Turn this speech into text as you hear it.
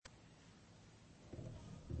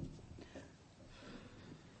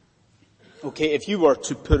Okay, if you were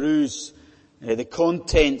to peruse the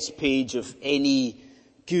contents page of any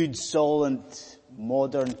good, solid,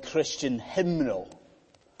 modern Christian hymnal,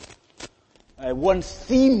 one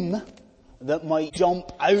theme that might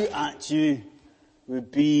jump out at you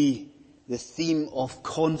would be the theme of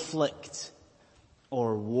conflict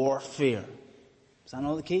or warfare. Is that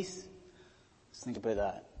not the case? Let's think about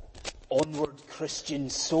that. Onward Christian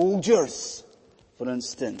soldiers, for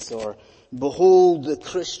instance, or behold the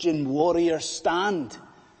Christian warrior stand,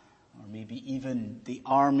 or maybe even the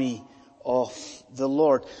army of the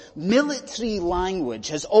Lord. Military language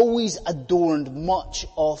has always adorned much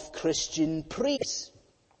of Christian praise.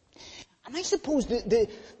 And I suppose the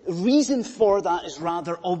reason for that is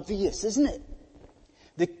rather obvious, isn't it?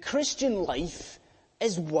 The Christian life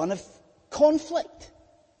is one of conflict,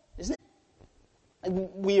 isn't it?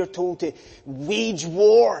 We are told to wage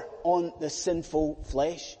war on the sinful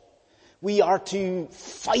flesh. We are to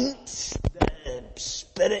fight the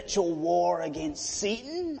spiritual war against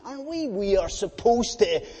Satan, aren't we? We are supposed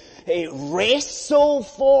to wrestle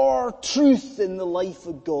for truth in the life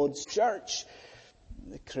of God's church.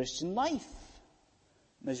 The Christian life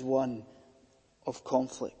is one of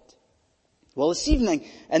conflict. Well, this evening,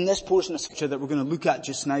 in this portion of scripture that we're going to look at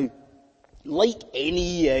just now, like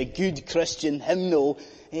any good Christian hymnal,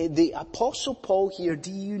 the Apostle Paul here,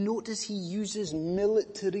 do you notice he uses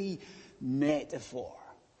military metaphor?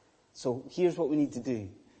 So here's what we need to do.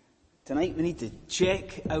 Tonight we need to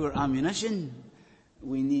check our ammunition.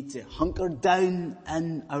 We need to hunker down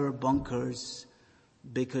in our bunkers,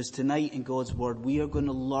 because tonight in God's Word we are going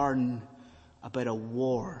to learn about a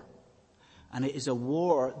war. And it is a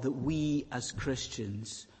war that we as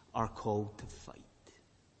Christians are called to fight.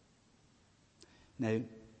 Now,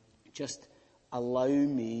 just allow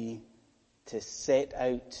me to set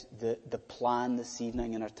out the plan this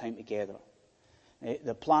evening in our time together.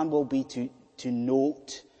 The plan will be to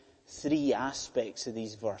note three aspects of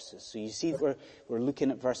these verses. So you see we're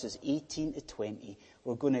looking at verses 18 to 20.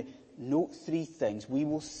 We're going to note three things. We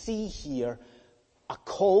will see here a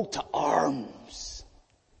call to arms.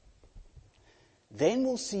 Then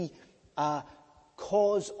we'll see a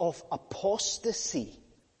cause of apostasy.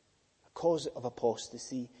 A cause of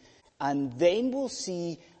apostasy. And then we'll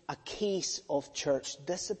see a case of church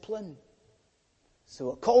discipline.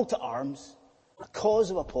 So a call to arms, a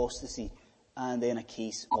cause of apostasy, and then a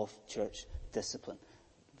case of church discipline.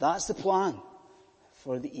 That's the plan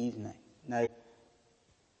for the evening. Now,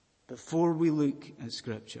 before we look at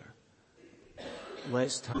Scripture,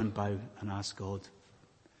 let's turn and bow and ask God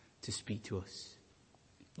to speak to us.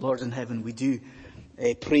 Lord in heaven, we do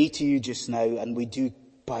pray to you just now, and we do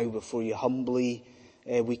bow before you humbly.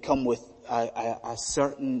 We come with a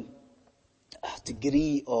certain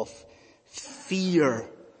degree of fear,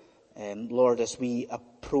 Lord, as we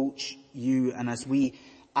approach you and as we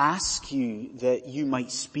ask you that you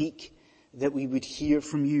might speak, that we would hear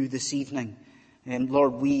from you this evening. And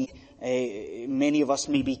Lord, many of us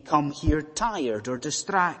maybe come here tired or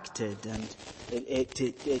distracted, and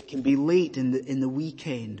it can be late in the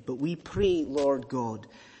weekend. But we pray, Lord God,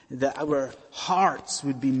 that our hearts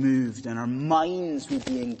would be moved and our minds would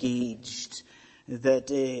be engaged,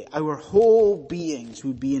 that our whole beings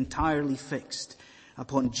would be entirely fixed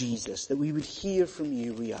upon Jesus, that we would hear from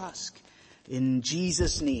you, we ask. In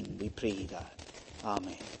Jesus' name we pray that.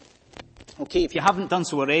 Amen. Okay, if you haven't done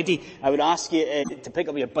so already, I would ask you to pick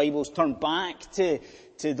up your Bibles, turn back to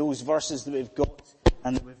those verses that we've got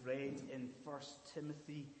and that we've read in 1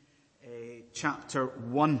 Timothy chapter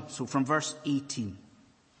 1, so from verse 18.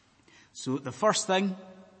 So the first thing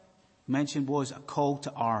mentioned was a call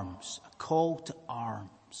to arms. A call to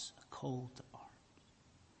arms. A call to arms.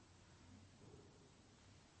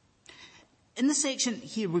 In the section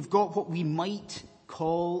here, we've got what we might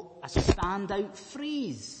call a standout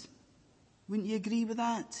phrase. Wouldn't you agree with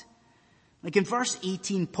that? Like in verse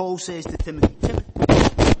 18, Paul says to Timothy,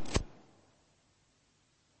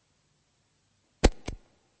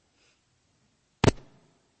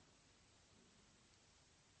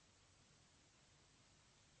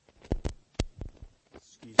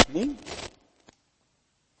 excuse me.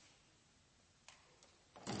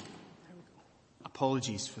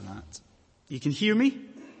 Apologies for that. You can hear me?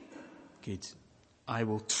 Good. I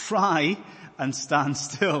will try and stand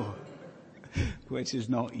still, which is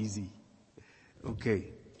not easy. Okay.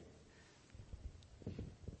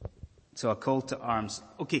 So a call to arms.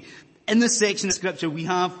 Okay. In this section of scripture, we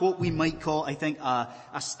have what we might call, I think, a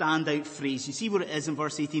standout phrase. You see what it is in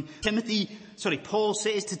verse 18. Paul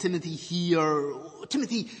says to Timothy here,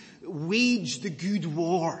 Timothy, wage the good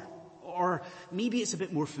war. Or maybe it's a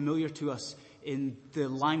bit more familiar to us in the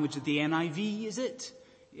language of the NIV, is it?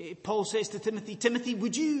 Paul says to Timothy, Timothy,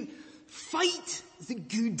 would you fight the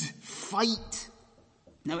good fight?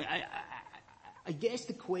 Now, I guess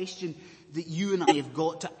the question that you and I have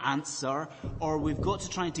got to answer, or we've got to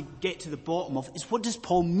try to get to the bottom of, is what does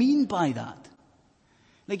Paul mean by that?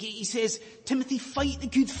 Like he says, Timothy, fight the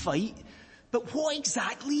good fight, but what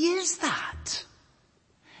exactly is that?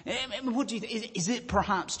 What do you think? Is it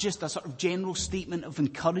perhaps just a sort of general statement of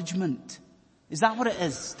encouragement? Is that what it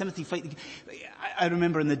is? Timothy, fight the good. I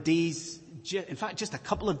remember in the days, in fact, just a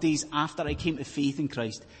couple of days after I came to faith in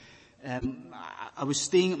Christ, I was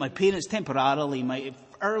staying at my parents' temporarily.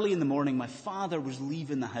 Early in the morning, my father was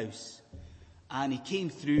leaving the house. And he came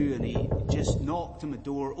through and he just knocked on the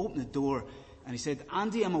door, opened the door, and he said,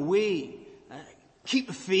 Andy, I'm away. Keep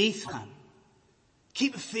the faith, man.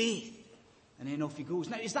 Keep the faith. And then off he goes.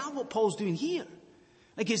 Now, is that what Paul's doing here?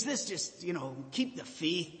 Like, is this just, keep the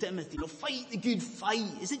faith, Timothy, fight the good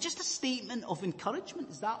fight? Is it just a statement of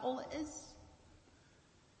encouragement? Is that all it is?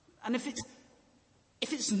 And if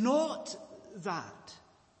it's not that,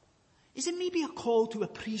 is it maybe a call to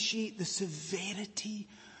appreciate the severity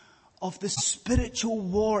of the spiritual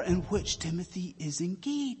war in which Timothy is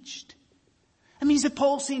engaged? I mean, is it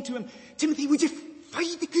Paul saying to him, Timothy, would you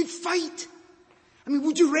fight the good fight? I mean,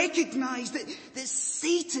 would you recognize that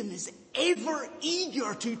Satan is ever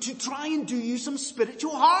eager to try and do you some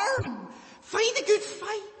spiritual harm? Fight the good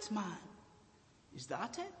fight, man. Is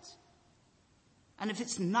that it? And if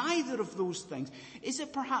it's neither of those things, is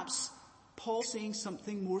it perhaps Paul saying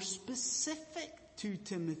something more specific to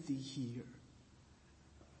Timothy here?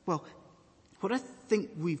 Well, what I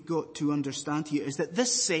think we've got to understand here is that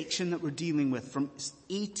this section that we're dealing with from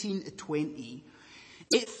 18 to 20,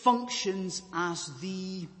 it functions as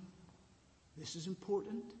this is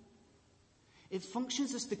important, it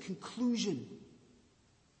functions as the conclusion.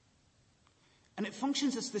 And it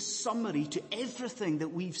functions as the summary to everything that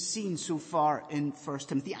we've seen so far in 1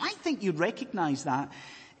 Timothy. I think you'd recognize that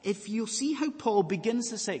if you'll see how Paul begins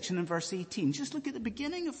the section in verse 18. Just look at the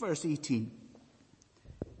beginning of verse 18.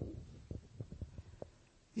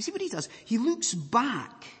 You see what he does? He looks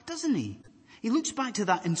back, doesn't he? He looks back to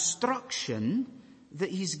that instruction that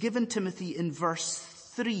he's given Timothy in verse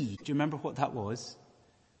 3. Do you remember what that was?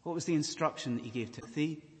 What was the instruction that he gave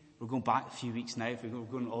Timothy? We're going back a few weeks now, we're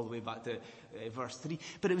going all the way back to verse 3.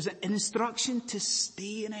 But it was an instruction to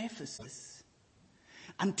stay in Ephesus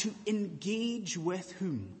and to engage with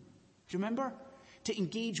whom? Do you remember? To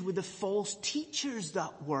engage with the false teachers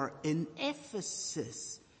that were in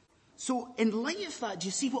Ephesus. So in light of that, do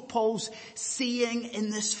you see what Paul's saying in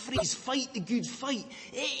this phrase, fight the good fight?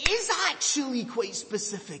 It is actually quite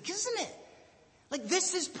specific, isn't it? Like,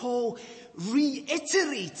 this is Paul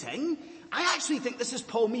reiterating. I actually think this is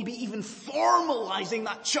Paul maybe even formalizing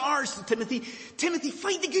that charge to Timothy. Timothy,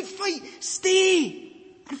 fight the good fight. Stay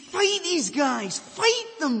and fight these guys.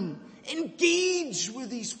 Fight them. Engage with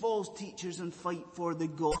these false teachers and fight for the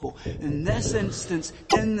gospel. In this instance,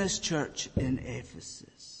 in this church in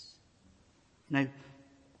Ephesus. Now,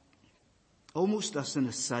 almost as an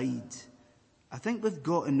aside, I think we've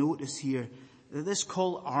got to notice here that this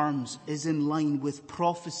call to arms is in line with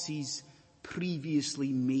prophecies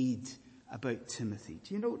previously made about Timothy.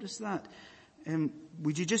 Do you notice that?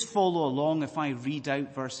 Would you just follow along if I read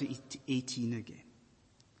out verse 18 again?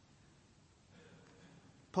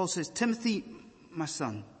 Paul says, Timothy, my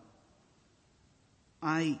son,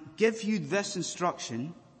 I give you this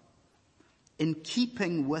instruction in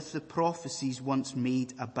keeping with the prophecies once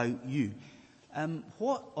made about you.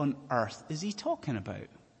 What on earth is he talking about?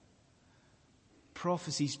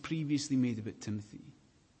 Prophecies previously made about Timothy.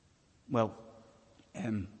 Well,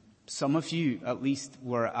 some of you, at least,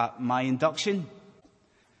 were at my induction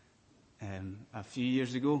a few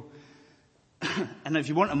years ago. And if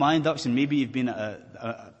you weren't at my induction, maybe you've been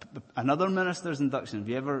at another minister's induction.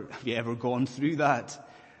 Have you ever gone through that?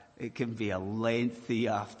 It can be a lengthy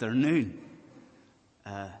afternoon.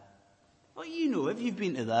 Well, if you've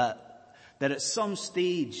been to that at some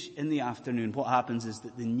stage in the afternoon, what happens is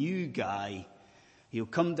that the new guy, he'll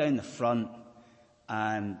come down the front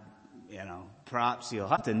and, perhaps he'll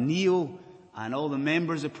have to kneel, and all the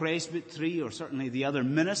members of Presbytery, or certainly the other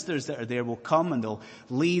ministers that are there, will come and they'll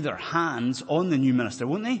lay their hands on the new minister,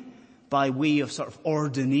 won't they? By way of sort of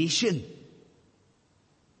ordination.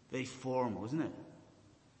 Very formal, isn't it?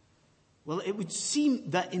 Well, it would seem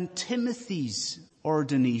that in Timothy's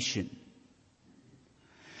ordination,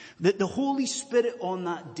 that the Holy Spirit on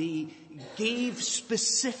that day gave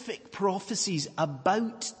specific prophecies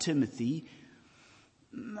about Timothy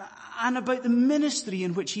and about the ministry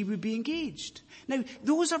in which he would be engaged. Now,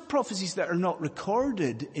 those are prophecies that are not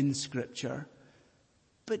recorded in Scripture,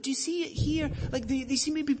 But do you see it here? Like they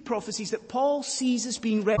seem to be prophecies that Paul sees as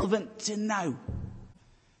being relevant to now.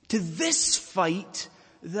 To this fight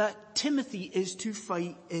that Timothy is to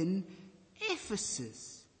fight in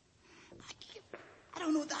Ephesus. I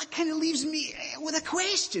don't know, that kind of leaves me with a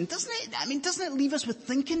question, doesn't it? I mean, doesn't it leave us with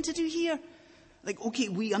thinking to do here? Like, okay,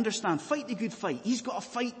 we understand, fight the good fight. He's got to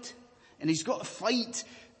fight, and he's got to fight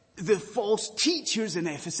the false teachers in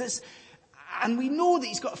Ephesus. And we know that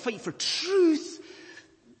he's got to fight for truth.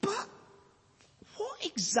 But what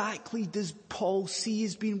exactly does Paul see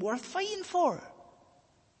as being worth fighting for?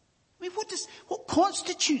 I mean, what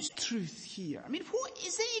constitutes truth here? I mean, what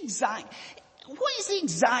is it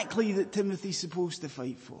exactly that Timothy's supposed to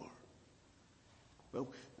fight for?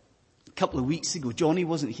 Well, a couple of weeks ago, Johnny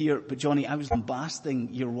wasn't here, but Johnny, I was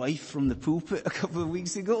lambasting your wife from the pulpit a couple of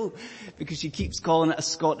weeks ago because she keeps calling it a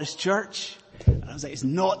Scottish church. And I was like, it's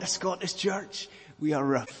not a Scottish church. We are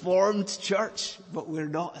a Reformed church, but we're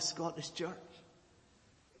not a Scottish church.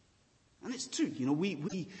 And it's true, you know,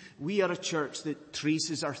 we are a church that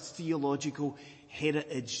traces our theological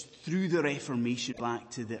heritage through the Reformation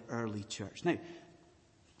back to the early church. Now,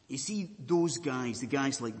 you see those guys, the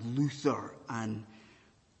guys like Luther and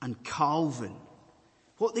Calvin,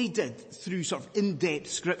 what they did through sort of in-depth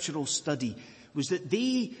scriptural study was that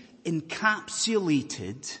they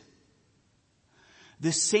encapsulated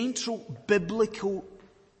the central biblical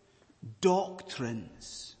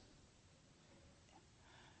doctrines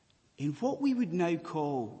in what we would now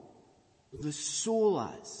call the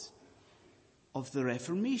solas of the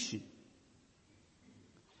Reformation.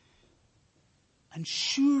 And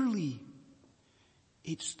surely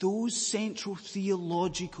it's those central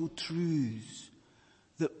theological truths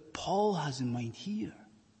that Paul has in mind here.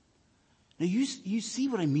 Now you see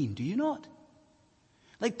what I mean, do you not?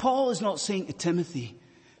 Like Paul is not saying to Timothy,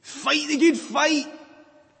 fight the good fight.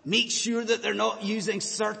 Make sure that they're not using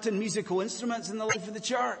certain musical instruments in the life of the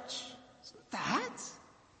church. It's not that.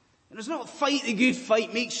 And it's not fight the good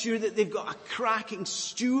fight. Make sure that they've got a cracking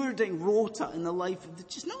stewarding rota in the life of the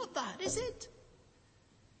church. It's not that, is it?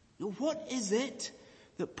 No, what is it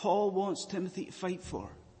that Paul wants Timothy to fight for?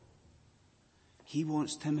 He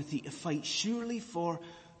wants Timothy to fight surely for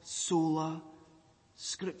sola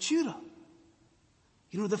scriptura.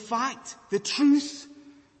 You know, the truth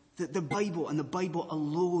that the Bible and the Bible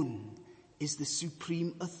alone is the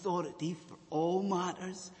supreme authority for all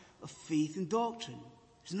matters of faith and doctrine.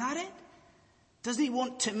 Isn't that it? Doesn't he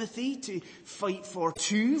want Timothy to fight for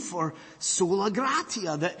sola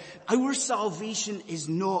gratia, that our salvation is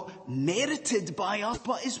not merited by us,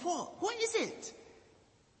 but is what? What is it?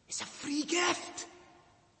 It's a free gift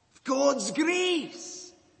of God's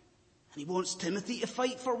grace. And he wants Timothy to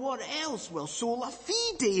fight for what else? Well, sola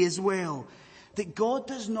fide as well. That God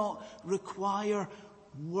does not require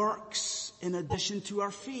works in addition to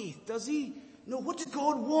our faith, does he? No, what does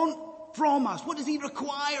God want from us? What does he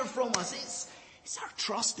require from us? It's our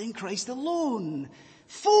trust in Christ alone.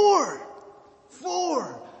 Four.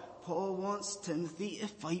 Paul wants Timothy to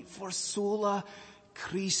fight for sola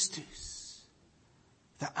Christus.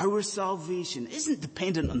 That our salvation isn't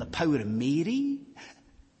dependent on the power of Mary.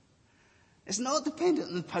 It's not dependent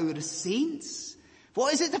on the power of saints.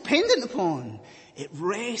 What is it dependent upon? It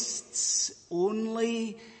rests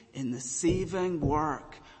only in the saving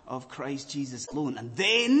work of Christ Jesus alone. And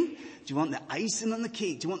then, do you want the icing on the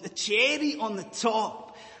cake? Do you want the cherry on the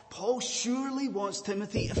top? Paul surely wants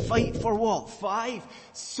Timothy to fight for what? 5,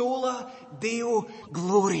 sola Deo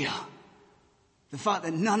Gloria. The fact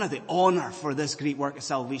that none of the honor for this great work of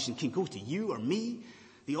salvation can go to you or me.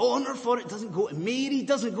 The honor for it doesn't go to Mary,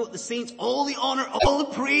 doesn't go to the saints. All the honor, all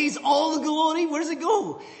the praise, all the glory, where does it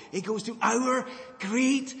go? It goes to our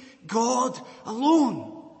great God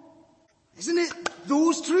alone. Isn't it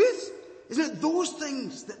those truths? Isn't it those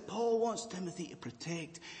things that Paul wants Timothy to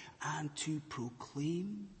protect and to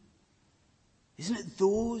proclaim? Isn't it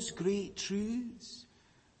those great truths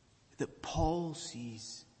that Paul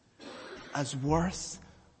sees as worth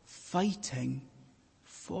fighting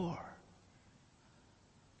for?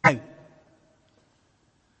 Now,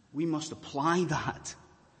 we must apply that.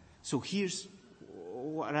 So here's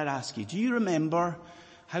what I'd ask you. Do you remember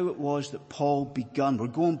how it was that Paul begun? We're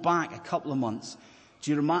going back a couple of months. Do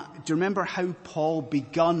you remember how Paul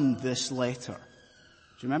begun this letter?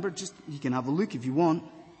 Do you remember? You can have a look if you want.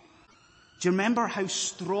 Do you remember how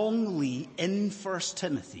strongly in 1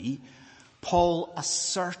 Timothy Paul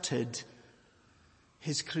asserted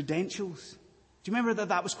his credentials? Do you remember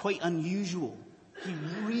that was quite unusual? He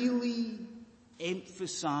really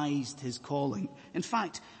emphasized his calling. In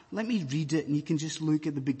fact, let me read it and you can just look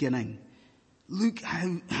at the beginning. Look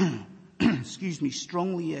how,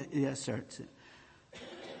 strongly he asserts it.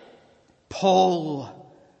 Paul.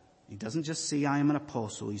 He doesn't just say, I am an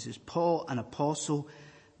apostle. He says, Paul, an apostle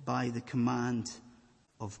by the command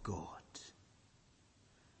of God.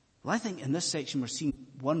 Well, I think in this section we're seeing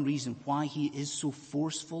one reason why he is so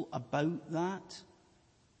forceful about that.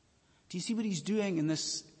 Do you see what he's doing in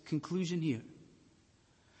this conclusion here?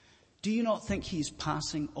 Do you not think he's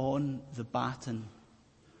passing on the baton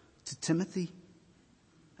to Timothy?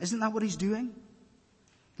 Isn't that what he's doing?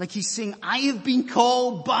 Like he's saying, I have been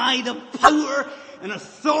called by the power and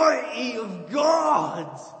authority of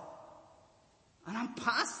God. And I'm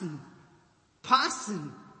passing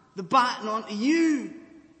the baton on to you.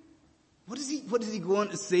 What does he go on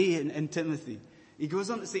to say in Timothy? He goes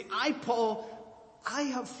on to say, I, Paul, I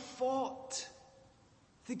have fought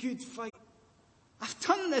the good fight. I've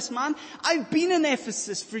done this, man. I've been in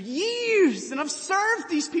Ephesus for years and I've served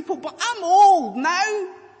these people, but I'm old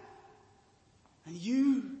now. And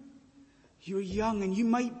you're young and you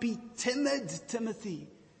might be timid, Timothy,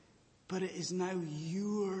 but it is now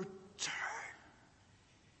your turn.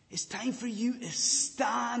 It's time for you to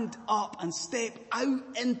stand up and step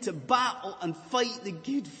out into battle and fight the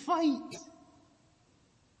good fight.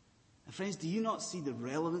 And friends, do you not see the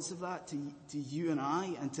relevance of that to you and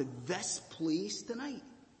I and to this place tonight?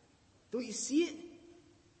 Don't you see it?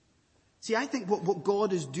 See, I think what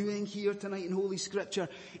God is doing here tonight in Holy Scripture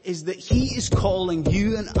is that he is calling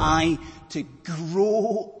you and I to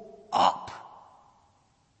grow up.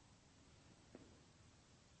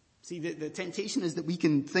 See, the temptation is that we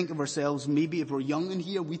can think of ourselves, maybe if we're young in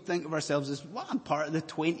here, we think of ourselves as, well, I'm part of the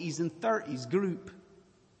 20s and 30s group.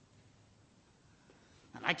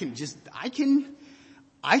 And I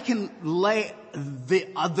can let the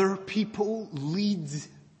other people lead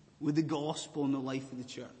with the gospel in the life of the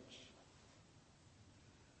church.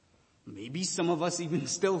 Maybe some of us even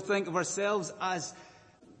still think of ourselves as,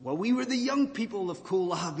 well, we were the young people of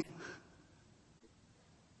Kohlhagen.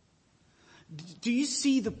 Do you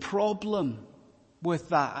see the problem with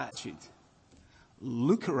that attitude?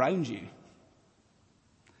 Look around you.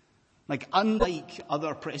 Like, unlike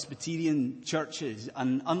other Presbyterian churches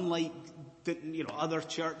and unlike other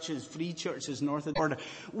churches, free churches north of the border,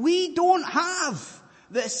 we don't have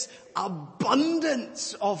this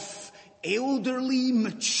abundance of elderly,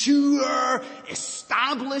 mature,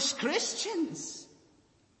 established Christians.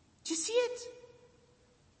 Do you see it?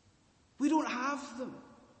 We don't have them.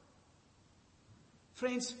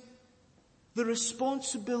 Friends, the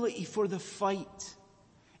responsibility for the fight,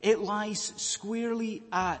 it lies squarely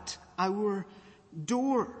at our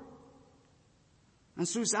door. And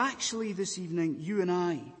so it's actually this evening, you and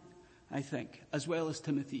I think, as well as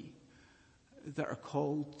Timothy, that are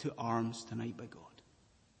called to arms tonight by God.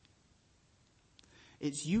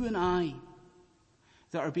 It's you and I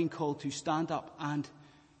that are being called to stand up and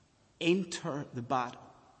enter the battle.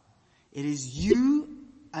 It is you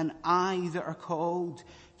and I that are called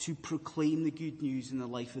to proclaim the good news in the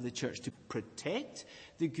life of the church, to protect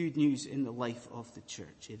the good news in the life of the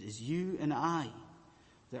church. It is you and I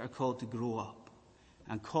that are called to grow up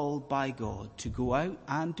and called by God to go out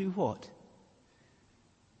and do what?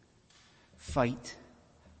 Fight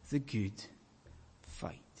the good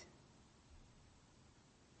fight.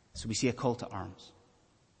 So we see a call to arms.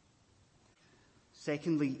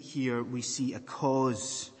 Secondly, here we see a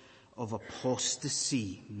cause of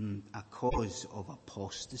apostasy. A cause of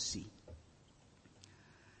apostasy.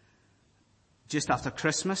 Just after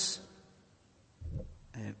Christmas,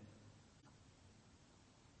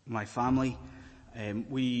 my family,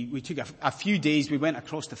 we took a few days. We went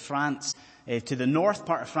across to France, to the north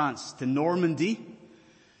part of France, to Normandy,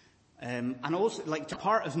 and also like to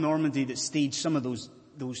part of Normandy that staged some of those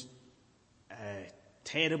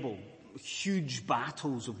terrible, huge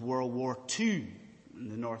battles of World War II in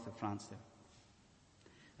the north of France there.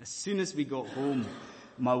 As soon as we got home,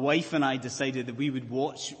 my wife and I decided that we would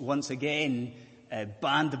watch once again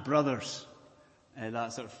Band of Brothers,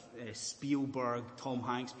 that sort of Spielberg, Tom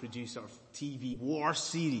Hanks produced sort of TV war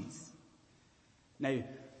series. Now,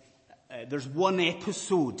 there's one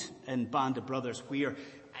episode in Band of Brothers where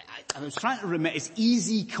I was trying to remember, it's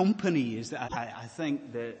Easy Company, is that I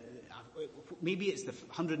think that maybe it's the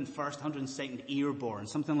 101st, 102nd Airborne,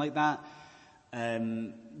 something like that.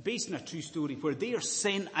 Based on a true story where they are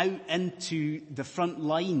sent out into the front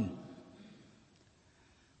line.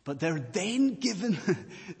 But they're then given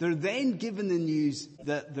the news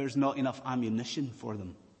that there's not enough ammunition for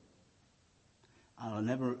them. And I'll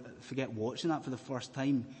never forget watching that for the first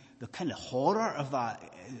time. The kind of horror of that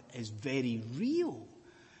is very real.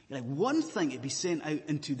 Like, one thing to be sent out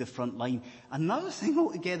into the front line, another thing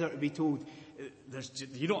altogether to be told,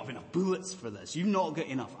 you don't have enough bullets for this. You've not got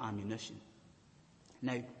enough ammunition.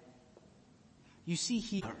 Now, You see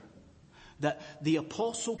here that the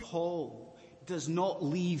Apostle Paul does not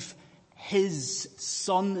leave his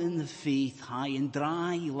son in the faith high and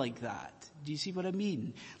dry like that. Do you see what I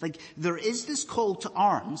mean? Like, there is this call to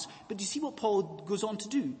arms, but do you see what Paul goes on to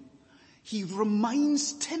do? He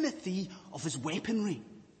reminds Timothy of his weaponry.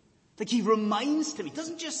 Like, he reminds him, he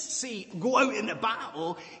doesn't just say, go out into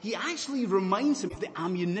battle, he actually reminds him of the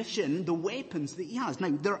ammunition, the weapons that he has. Now,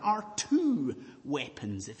 there are two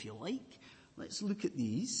weapons, if you like. Let's look at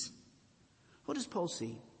these. What does Paul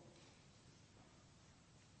say?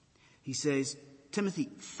 He says, Timothy,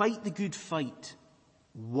 fight the good fight.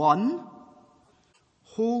 1,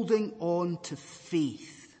 holding on to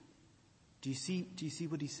faith. Do you see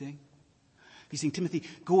what he's saying? He's saying, Timothy,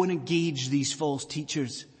 go and engage these false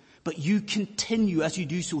teachers. But you continue as you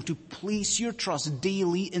do so to place your trust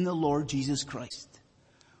daily in the Lord Jesus Christ.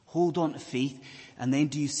 Hold on to faith. And then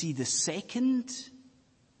do you see the second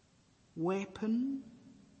weapon?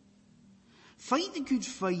 Fight the good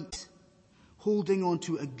fight, holding on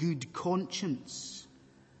to a good conscience.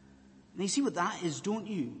 And you see what that is, don't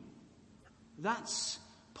you? That's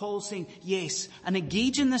Paul saying, yes, and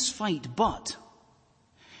engage in this fight, but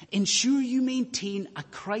ensure you maintain a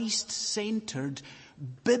Christ-centered,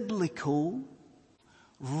 biblical,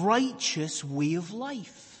 righteous way of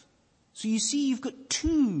life. So you see, you've got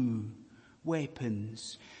two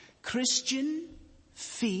weapons. Christian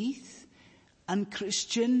faith and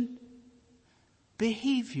Christian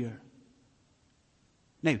behavior.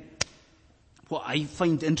 Now, what I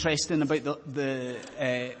find interesting about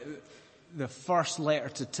the first letter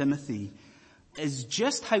to Timothy is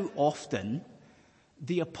just how often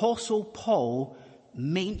the Apostle Paul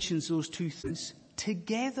mentions those two things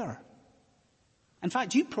together. In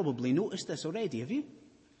fact, you probably noticed this already, have you?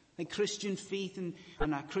 Like Christian faith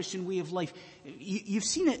and a Christian way of life. You've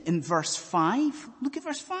seen it in verse 5. Look at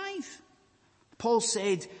verse 5. Paul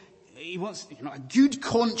said he wants, a good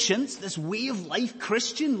conscience, this way of life,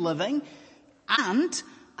 Christian living, and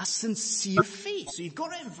a sincere faith. So you've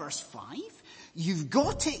got it in verse 5. You've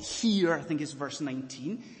got it here, I think it's verse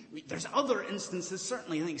 19. There's other instances,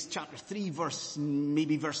 certainly, I think it's chapter 3,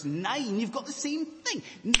 maybe verse 9. You've got the same thing.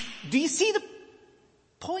 Do you see the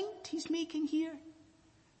point he's making here?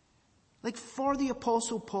 Like, for the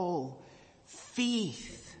Apostle Paul,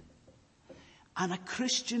 faith and a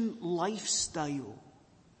Christian lifestyle,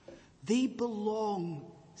 they belong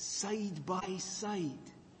side by side.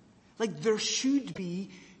 Like, there should be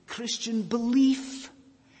Christian belief,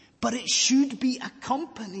 but it should be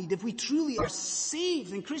accompanied, if we truly are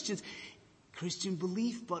saved and Christians, Christian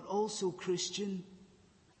belief, but also Christian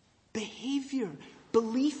behavior.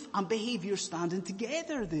 Belief and behavior standing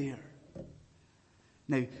together there.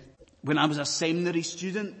 Now, when I was a seminary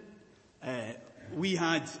student, we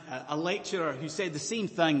had a lecturer who said the same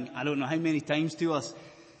thing, I don't know how many times to us.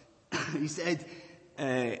 He said,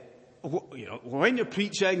 when you're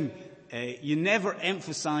preaching, you never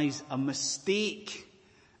emphasize a mistake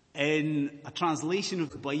in a translation of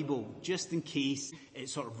the Bible, just in case it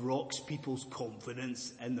sort of rocks people's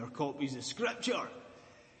confidence in their copies of Scripture.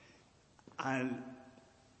 And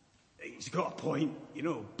he's got a point,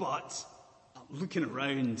 but I'm looking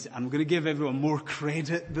around and I'm going to give everyone more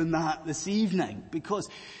credit than that this evening, because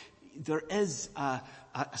there is a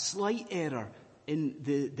slight error in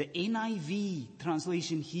the NIV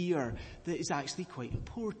translation here that is actually quite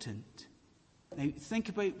important. Now, think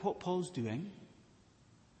about what Paul's doing.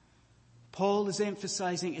 Paul is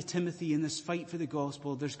emphasizing to Timothy in this fight for the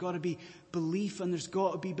gospel, there's got to be belief and there's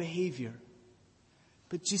got to be behavior.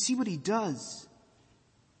 But do you see what he does?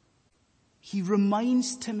 He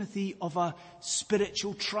reminds Timothy of a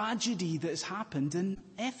spiritual tragedy that has happened in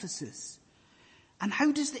Ephesus. And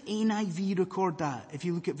how does the NIV record that, if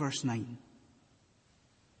you look at verse 9?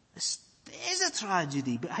 This is a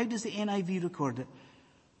tragedy, but how does the NIV record it?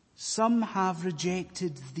 Some have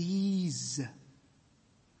rejected these,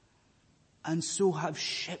 and so have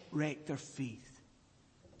shipwrecked their faith.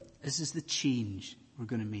 This is the change we're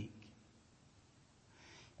going to make.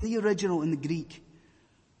 In the original, in the Greek,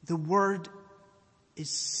 the word is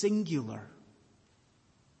singular.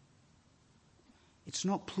 It's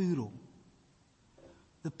not plural.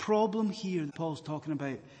 The problem here that Paul's talking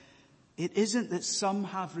about, it isn't that some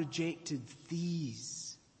have rejected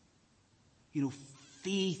these,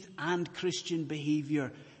 faith and Christian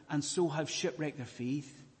behavior, and so have shipwrecked their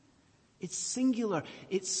faith. It's singular.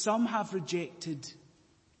 It's some have rejected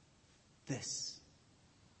this.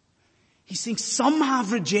 He's saying some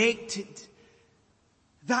have rejected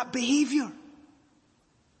that behavior.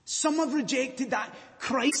 Some have rejected that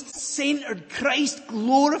Christ-centered,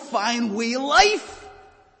 Christ-glorifying way of life.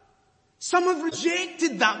 Some have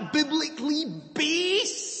rejected that biblically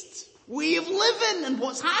based way of living. And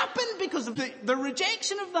what's happened because of the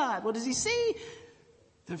rejection of that? What does he say?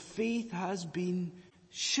 Their faith has been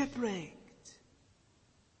shipwrecked.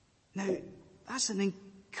 Now, that's an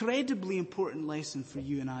incredibly important lesson for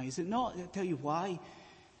you and I, is it not? I'll tell you why.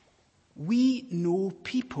 We know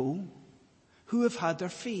people who have had their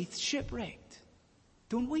faith shipwrecked,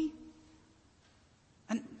 don't we?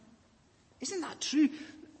 And isn't that true?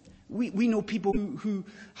 We know people who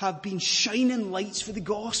have been shining lights for the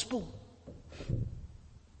gospel.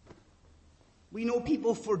 We know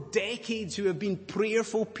people for decades who have been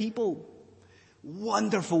prayerful people.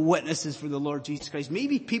 Wonderful witnesses for the Lord Jesus Christ.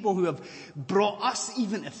 Maybe people who have brought us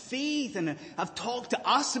even to faith and have talked to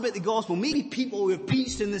us about the gospel. Maybe people who have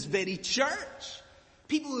preached in this very church.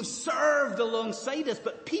 People who have served alongside us.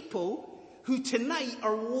 But people who tonight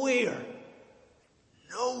are where?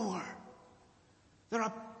 Nowhere. They're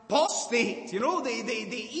apostates,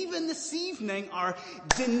 They even this evening are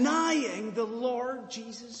denying the Lord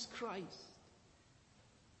Jesus Christ.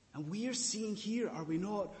 And we are seeing here, are we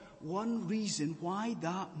not, one reason why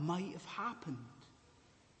that might have happened.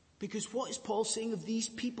 Because what is Paul saying of these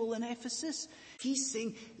people in Ephesus? He's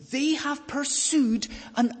saying they have pursued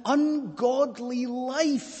an ungodly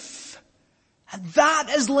life. And that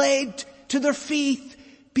has led to their faith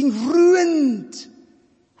being ruined.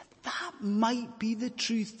 And that might be the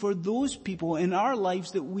truth for those people in our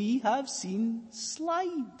lives that we have seen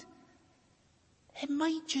slide. It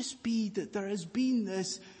might just be that there has been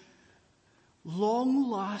this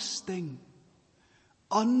long-lasting,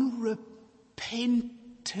 unrepentant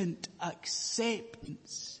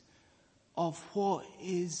acceptance of what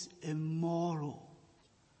is immoral.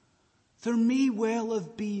 There may well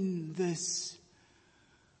have been this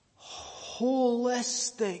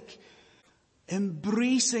holistic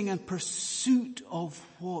embracing and pursuit of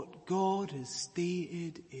what God has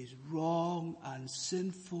stated is wrong and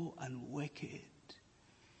sinful and wicked.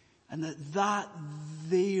 And that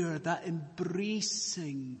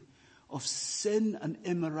embracing of sin and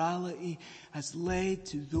immorality has led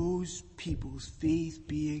to those people's faith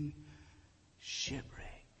being shipwrecked.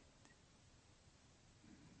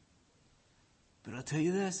 But I'll tell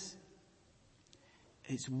you this,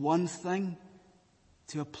 it's one thing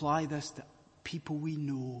to apply this to people we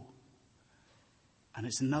know. And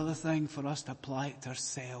it's another thing for us to apply it to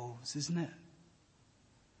ourselves, isn't it?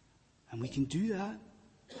 And we can do that.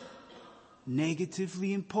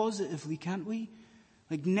 Negatively and positively, can't we?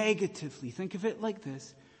 Like negatively, think of it like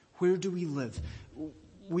this. Where do we live?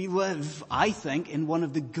 We live, I think, in one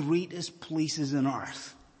of the greatest places on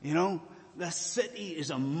earth. The city is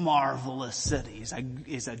a marvelous city.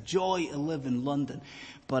 It's a joy to live in London.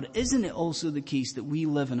 But isn't it also the case that we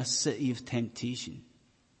live in a city of temptation?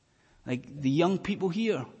 Like the young people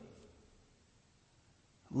here,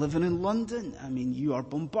 living in London, you are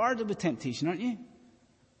bombarded with temptation, aren't you?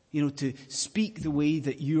 To speak the way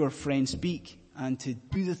that your friends speak and to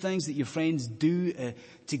do the things that your friends do,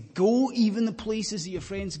 to go even the places that your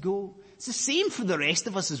friends go. It's the same for the rest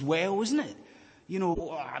of us as well, isn't it?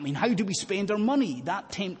 How do we spend our money? That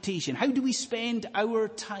temptation. How do we spend our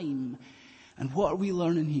time? And what are we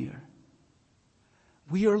learning here?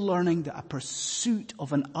 We are learning that a pursuit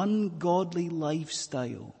of an ungodly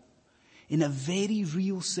lifestyle, in a very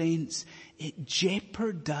real sense, it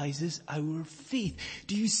jeopardizes our faith.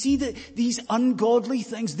 Do you see that these ungodly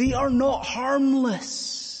things, they are not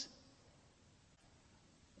harmless?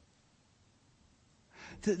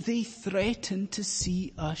 That they threaten to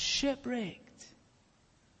see us shipwrecked.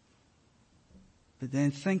 But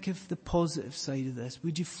then think of the positive side of this.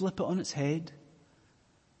 Would you flip it on its head?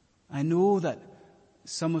 I know that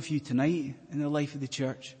some of you tonight in the life of the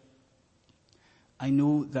church, I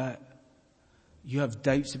know that you have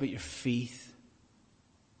doubts about your faith.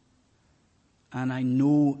 And I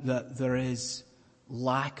know that there is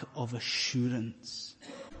lack of assurance.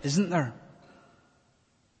 Isn't there?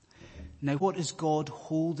 Now, what is God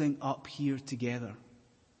holding up here together?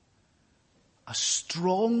 A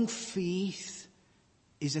strong faith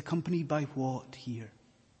is accompanied by what here?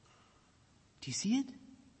 Do you see it?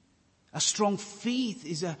 A strong faith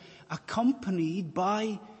is accompanied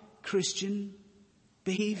by Christian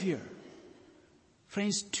behavior.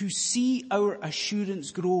 Friends, to see our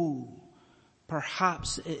assurance grow,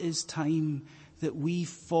 perhaps it is time that we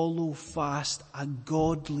follow fast a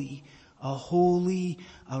godly, a holy,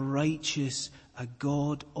 a righteous, a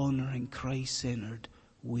God-honoring, Christ-centered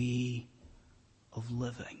way of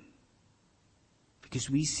living. Because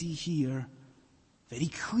we see here very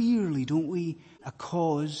clearly, don't we, a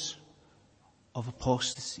cause of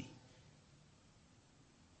apostasy.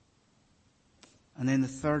 And then the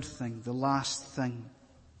third thing, the last thing,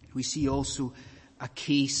 we see also a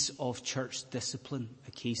case of church discipline.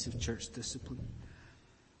 A case of church discipline.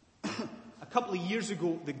 A couple of years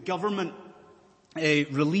ago, the government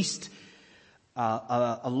released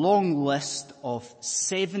a long list of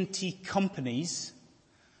 70 companies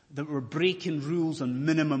that were breaking rules on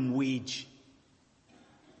minimum wage.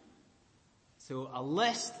 So a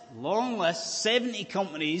long list, 70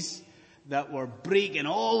 companies that were breaking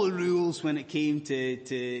all the rules when it came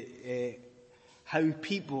to how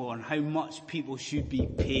people and how much people should be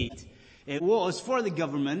paid. It was, for the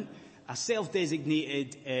government, a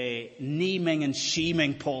self-designated naming and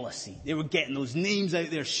shaming policy. They were getting those names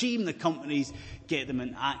out there, shame the companies, get them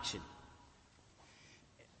in action.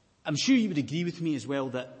 I'm sure you would agree with me as well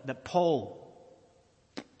that Paul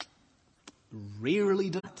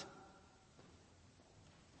rarely does that.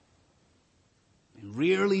 And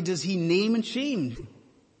rarely does he name and shame.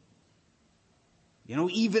 You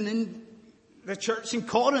know, even in the church in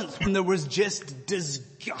Corinth, when there was just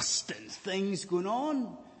disgusting things going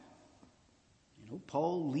on, you know,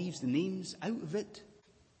 Paul leaves the names out of it.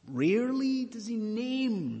 Rarely does he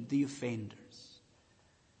name the offenders.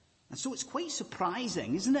 And so it's quite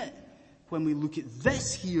surprising, isn't it, when we look at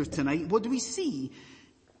this here tonight? What do we see?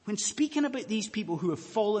 When speaking about these people who have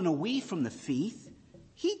fallen away from the faith,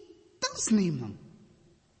 he does name them.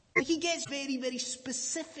 He gets very, very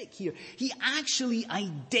specific here. He actually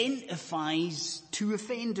identifies two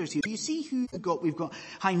offenders here. You see who we've got? We've got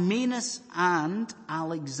Hymenaeus and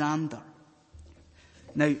Alexander.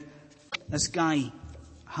 Now, this guy,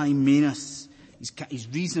 Hymenaeus, he's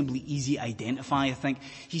reasonably easy to identify, I think.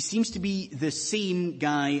 He seems to be the same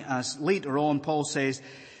guy as later on Paul says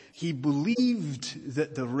he believed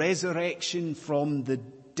that the resurrection from the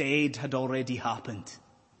dead had already happened.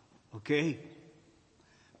 Okay?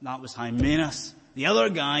 That was Hymenaeus. The other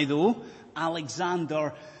guy, though,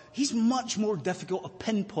 Alexander, he's much more difficult to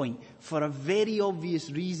pinpoint for a very obvious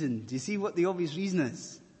reason. Do you see what the obvious reason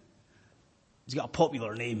is? He's got a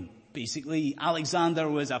popular name, basically. Alexander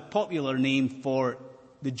was a popular name for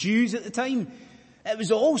the Jews at the time. It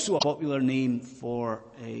was also a popular name for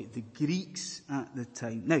the Greeks at the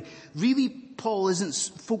time. Now, really, Paul isn't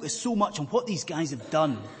focused so much on what these guys have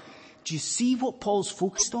done. Do you see what Paul's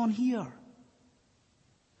focused on here?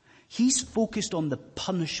 He's focused on the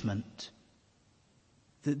punishment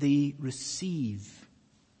that they receive.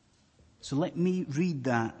 So let me read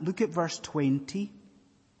that. Look at verse 20.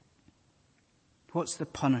 What's the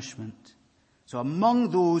punishment? So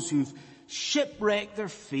among those who've shipwrecked their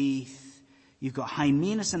faith, you've got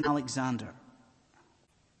Hymenaeus and Alexander.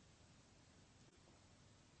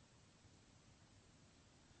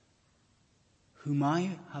 Whom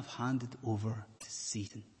I have handed over to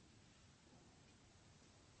Satan.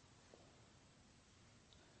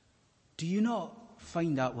 Do you not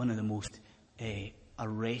find that one of the most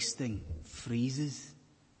arresting phrases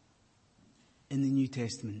in the New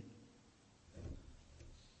Testament?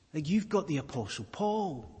 Like, you've got the Apostle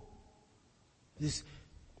Paul, this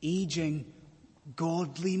aging,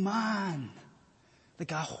 godly man,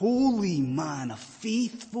 like a holy man, a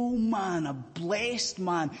faithful man, a blessed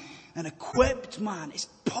man, an equipped man. It's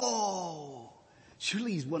Paul.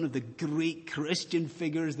 Surely he's one of the great Christian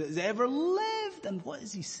figures that has ever lived. And what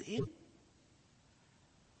is he saying?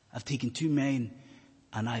 I've taken two men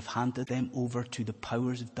and I've handed them over to the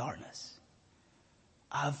powers of darkness.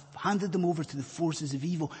 I've handed them over to the forces of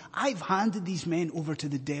evil. I've handed these men over to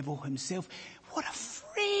the devil himself. What a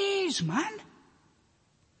phrase, man.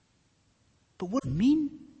 But what does it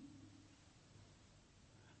mean?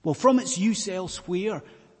 Well, from its use elsewhere,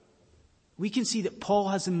 we can see that Paul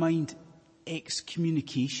has in mind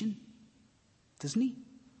excommunication, doesn't he?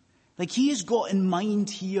 Like, he has got in mind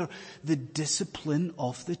here the discipline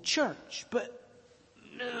of the church. But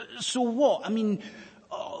so what? I mean,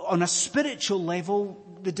 on a spiritual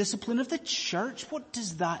level, the discipline of the church, what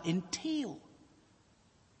does that entail?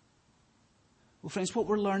 Well, friends, what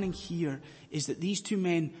we're learning here is that these two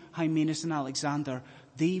men, Hymenaeus and Alexander,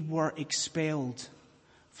 they were expelled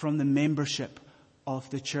from the membership of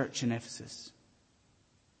the church in Ephesus.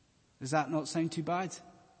 Does that not sound too bad?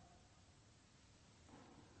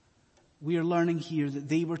 We are learning here that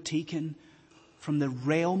they were taken from the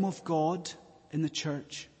realm of God in the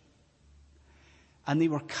church, and they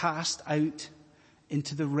were cast out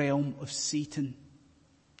into the realm of Satan.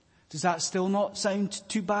 Does that still not sound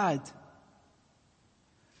too bad?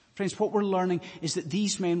 Friends, what we're learning is that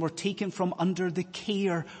these men were taken from under the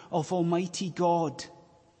care of Almighty God,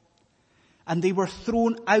 and they were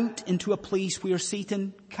thrown out into a place where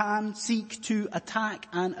Satan can seek to attack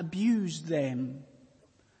and abuse them.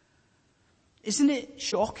 Isn't it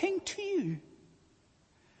shocking to you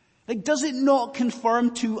Like, does it not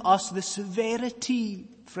confirm to us the severity,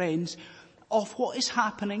 friends, of what is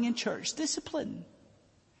happening in church discipline?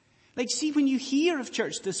 Like, see, when you hear of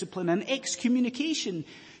church discipline and excommunication,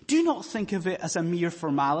 do not think of it as a mere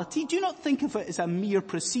formality. Do not think of it as a mere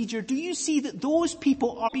procedure. Do you see that those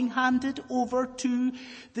people are being handed over to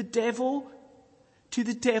the devil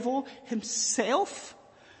himself?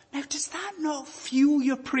 Now, does that not fuel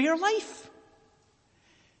your prayer life?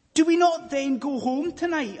 Do we not then go home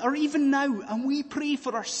tonight, or even now, and we pray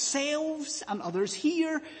for ourselves and others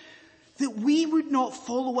here, that we would not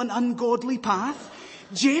follow an ungodly path,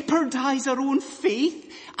 jeopardize our own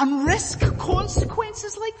faith, and risk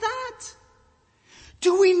consequences like that?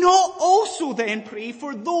 Do we not also then pray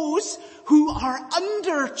for those who are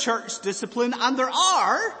under church discipline, and there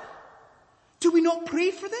are? Do we not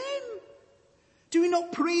pray for them? Do we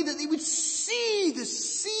not pray that they would see the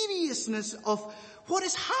seriousness of what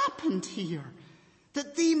has happened here?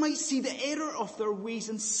 That they might see the error of their ways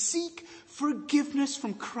and seek forgiveness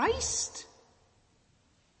from Christ?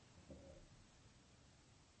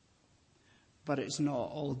 But it's not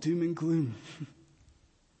all doom and gloom.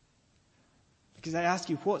 Because I ask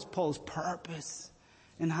you, what's Paul's purpose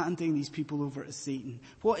in handing these people over to Satan?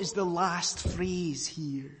 What is the last phrase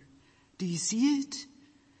here? Do you see it?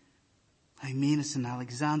 Hymenaeus and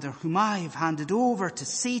Alexander, whom I have handed over to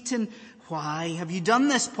Satan. Why have you done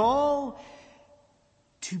this, Paul?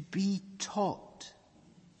 To be taught,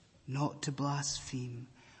 not to blaspheme.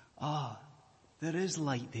 There is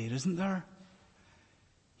light there, isn't there?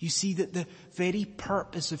 You see that the very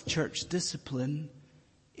purpose of church discipline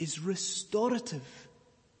is restorative.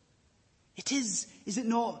 It is it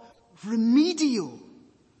not, remedial?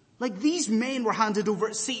 Like, these men were handed over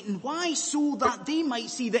to Satan. Why? So that they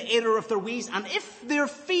might see the error of their ways, and if their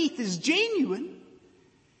faith is genuine,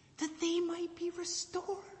 that they might be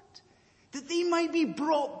restored. That they might be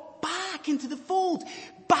brought back into the fold,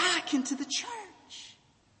 back into the church.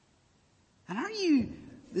 And are you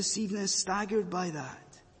this evening staggered by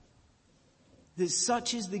that? That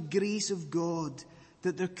such is the grace of God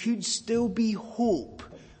that there could still be hope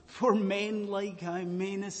for men like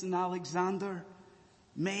Hymenaeus and Alexander,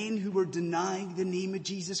 men who were denying the name of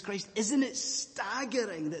Jesus Christ. Isn't it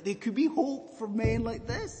staggering that there could be hope for men like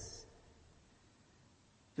this?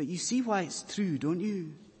 But you see why it's true, don't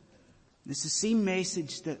you? It's the same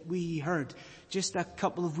message that we heard just a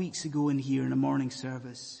couple of weeks ago in here in a morning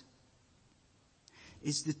service.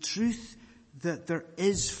 It's the truth that there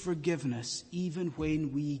is forgiveness even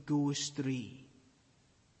when we go astray.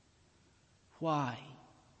 Why?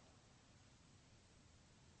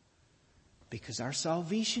 Because our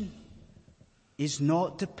salvation is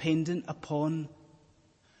not dependent upon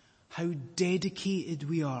how dedicated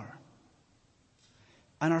we are.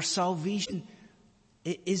 And our salvation,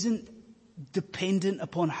 it isn't dependent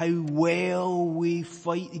upon how well we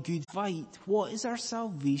fight the good fight. What is our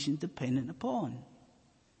salvation dependent upon?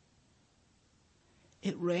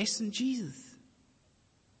 It rests in Jesus.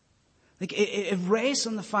 Like, it rests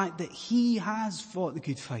on the fact that He has fought the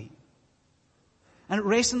good fight. And it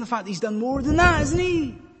rests on the fact that He's done more than that, isn't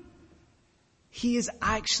He? He is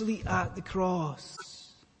actually at the cross.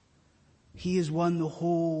 He has won the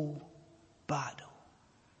whole battle.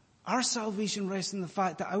 Our salvation rests on the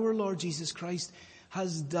fact that our Lord Jesus Christ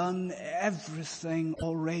has done everything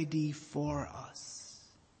already for us.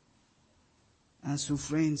 And so,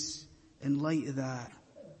 friends, in light of that,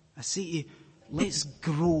 I say to you, let's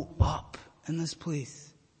grow up in this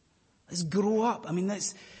place. Let's grow up. I mean,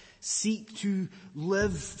 let's seek to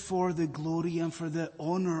live for the glory and for the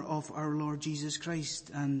honor of our Lord Jesus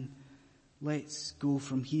Christ. And let's go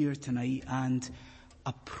from here tonight and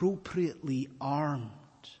appropriately armed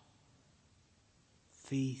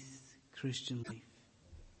faith, Christian life.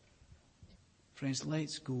 Friends,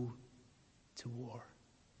 let's go to war.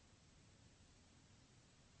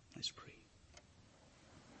 Let's pray.